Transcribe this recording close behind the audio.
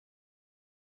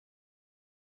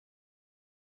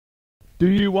Do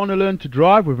you want to learn to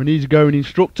drive with an easygoing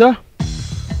instructor?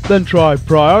 Then try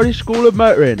Priority School of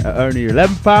Motoring at only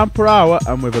 £11 per hour,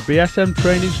 and with a BSM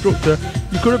trained instructor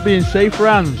you couldn't be in safer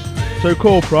hands. So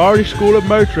call Priority School of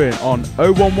Motoring on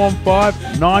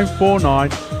 0115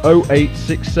 949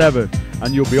 0867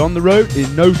 and you'll be on the road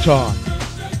in no time.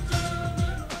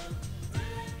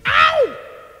 Ow!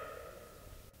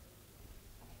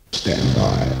 Stand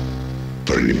by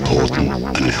for an important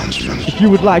announcement. If you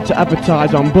would like to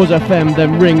advertise on Buzz FM,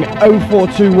 then ring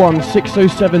 0421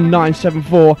 607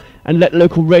 974 and let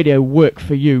local radio work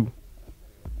for you.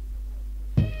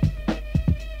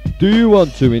 Do you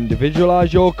want to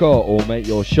individualise your car or make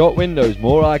your shop windows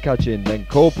more eye-catching? Then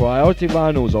call Priority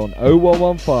Vinyls on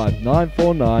 0115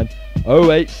 949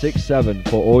 0867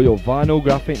 for all your vinyl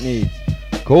graphic needs.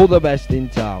 Call the best in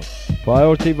town.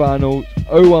 Priority Vinyls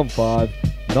 015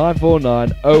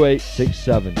 949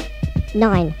 0867.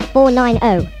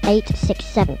 9490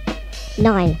 867.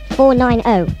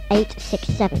 9490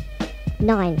 867.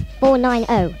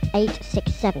 9490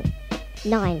 867.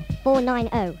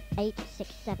 9490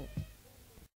 867.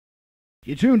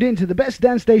 You're tuned in to the best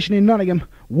dance station in Nottingham,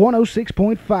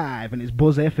 106.5, and it's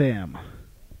Buzz FM.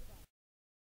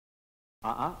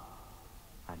 I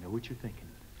know what you're thinking.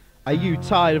 Are you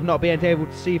tired of not being able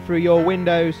to see through your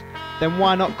windows? Then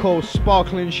why not call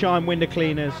Sparkle and Shine Window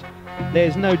Cleaners?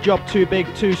 There's no job too big,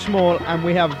 too small, and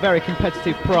we have a very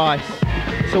competitive price.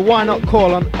 So why not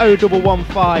call on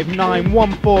 0115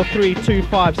 9143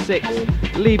 256.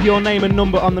 Leave your name and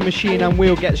number on the machine and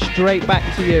we'll get straight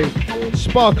back to you.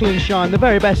 Sparkle and Shine, the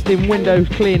very best in window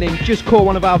cleaning. Just call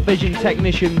one of our vision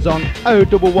technicians on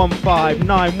 0115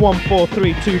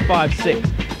 9143 256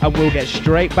 and we'll get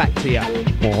straight back to you.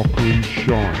 Sparkle and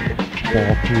Shine,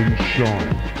 Sparkle and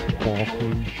Shine, Sparkle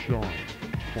and Shine,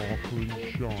 Sparkle and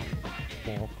Shine,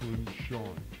 Sparkle and Shine, Sparkle and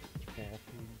Shine.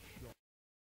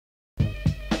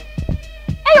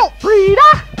 Hey up, Freeda!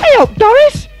 Hey up,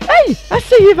 Doris! Hey, I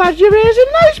see you've had your ears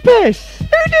and nose pierced.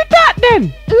 Who did that then?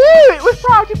 Ooh, it was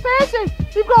Priority Piercing.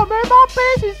 You've got a mobile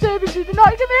piercing service in the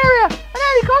Nottingham area and it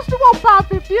only costs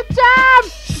 £1.50 a time.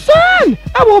 Son,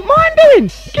 I won't mind doing.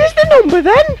 Give us the number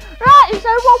then. Right, it's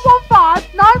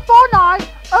 0115 949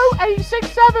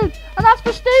 0867 and that's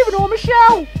for Stephen or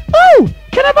Michelle. Oh,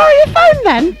 can I borrow your phone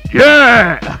then?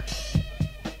 Yeah!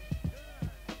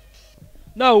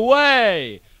 No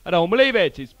way! I don't believe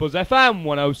it. It's Buzz FM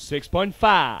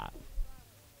 106.5.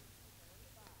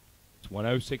 It's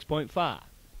 106.5.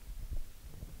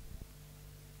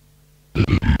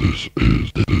 This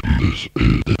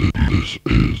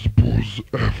is Buzz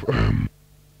FM.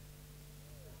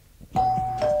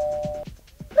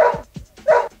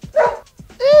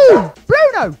 Ew,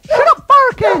 Bruno, shut up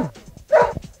barking.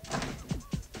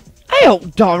 Hey up,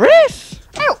 Doris!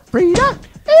 Hey up, Freeda.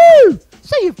 Ew,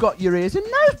 so you've got your ears and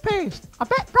nose pierced. I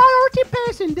bet Priority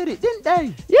Piercing did it, didn't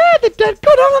they? Yeah, they're dead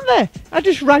good, aren't they? I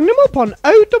just rang them up on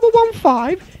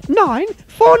 0115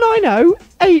 9490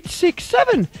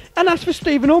 867 and asked for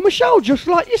Stephen or Michelle, just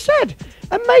like you said,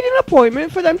 and made an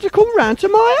appointment for them to come round to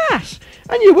my ass.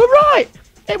 And you were right.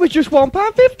 It was just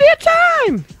 £1.50 a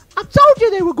time. I told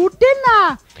you they were good, didn't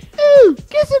I? Ooh,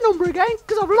 give us the number again,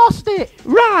 because I've lost it.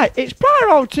 Right, it's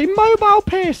Priority Mobile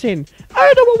Piercing,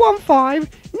 0115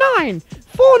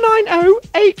 9490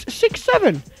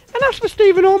 867, and ask for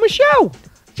Stephen or Michelle.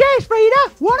 Cheers,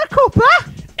 Freeda. Want a cuppa?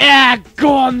 Yeah,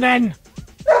 go on then.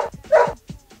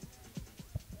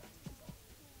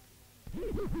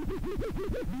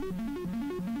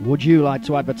 Would you like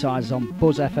to advertise on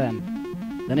Buzz FM?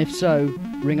 Then if so,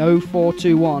 ring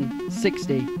 0421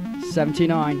 60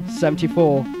 79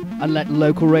 74 and let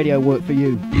local radio work for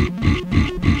you.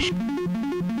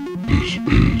 This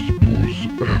is Buzz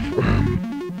FM.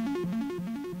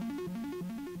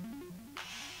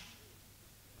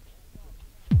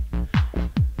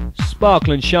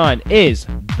 Sparkle and Shine is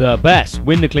the best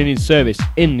window cleaning service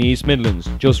in the East Midlands.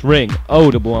 Just ring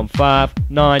 0115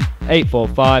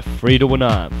 9845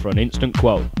 399 for an instant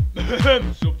quote.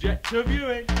 Subject to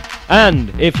viewing.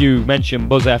 And if you mention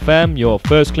Buzz FM, your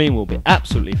first clean will be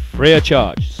absolutely free of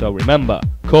charge. So remember,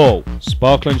 call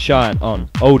Sparkle and Shine on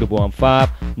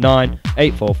 0115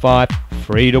 9845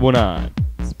 399.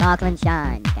 Sparkle and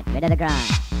Shine, get rid of the grind.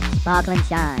 Sparkle and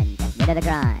Shine, get rid of the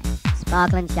grind.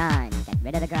 Sparkle and Shine, get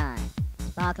rid of the grind.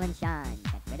 Sparkle and Shine,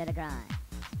 get rid of the grind.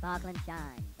 Sparkle and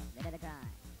Shine, get rid of the grind.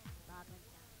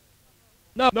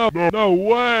 No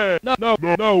way!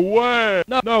 No way!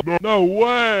 No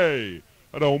way!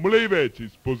 I don't believe it.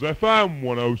 It's Buzz FM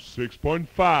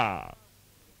 106.5.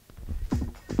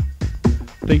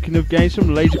 Thinking of getting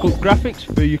some laser cut graphics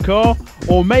for your car?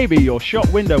 Or maybe your shop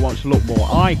window wants to look more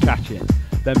eye-catching?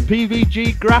 then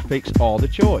PVG graphics are the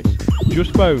choice.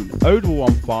 Just phone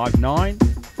 01159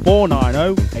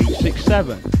 490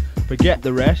 867. Forget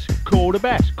the rest, call the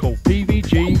best, call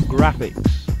PVG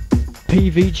graphics.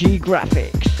 PVG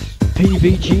graphics.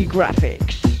 PVG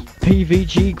graphics.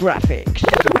 PVG graphics.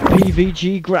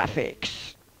 PVG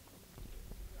graphics.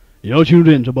 You're tuned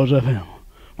in to Buzz FM.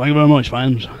 Thank you very much,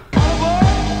 fans.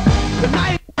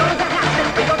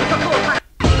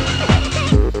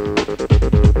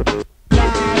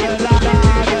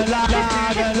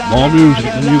 More music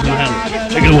than you can handle.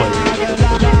 Take it away.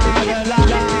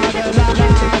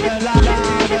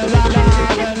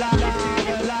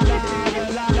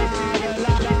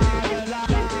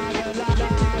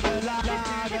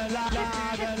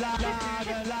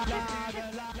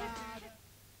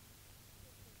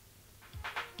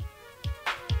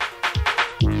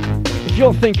 If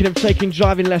you're thinking of taking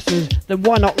driving lessons, then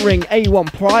why not ring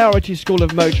A1 Priority School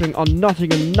of Motoring on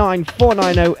Nottingham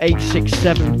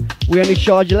 9490867. We only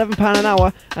charge £11 an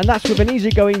hour, and that's with an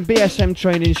easygoing BSM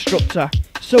trained instructor.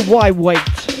 So why wait?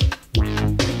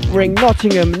 Ring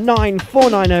Nottingham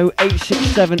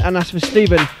 9490867 and ask for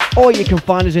Stephen, or you can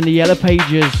find us in the yellow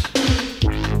pages.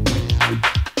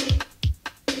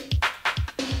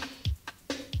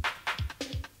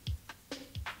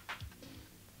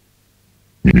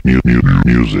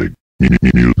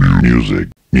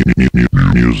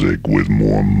 Music with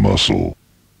more muscle.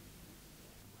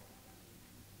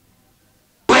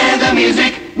 Where the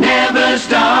music never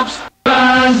stops.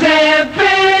 Buzz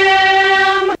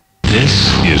FM. This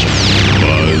is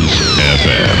Buzz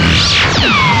FM.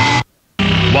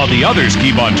 While the others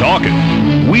keep on talking,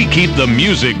 we keep the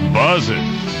music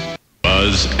buzzing.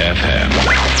 Buzz FM,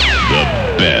 the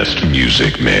best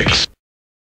music mix.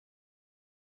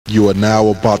 You are now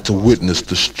about to witness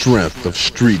the strength of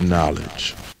street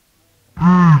knowledge.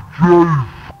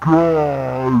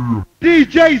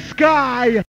 DJ Sky!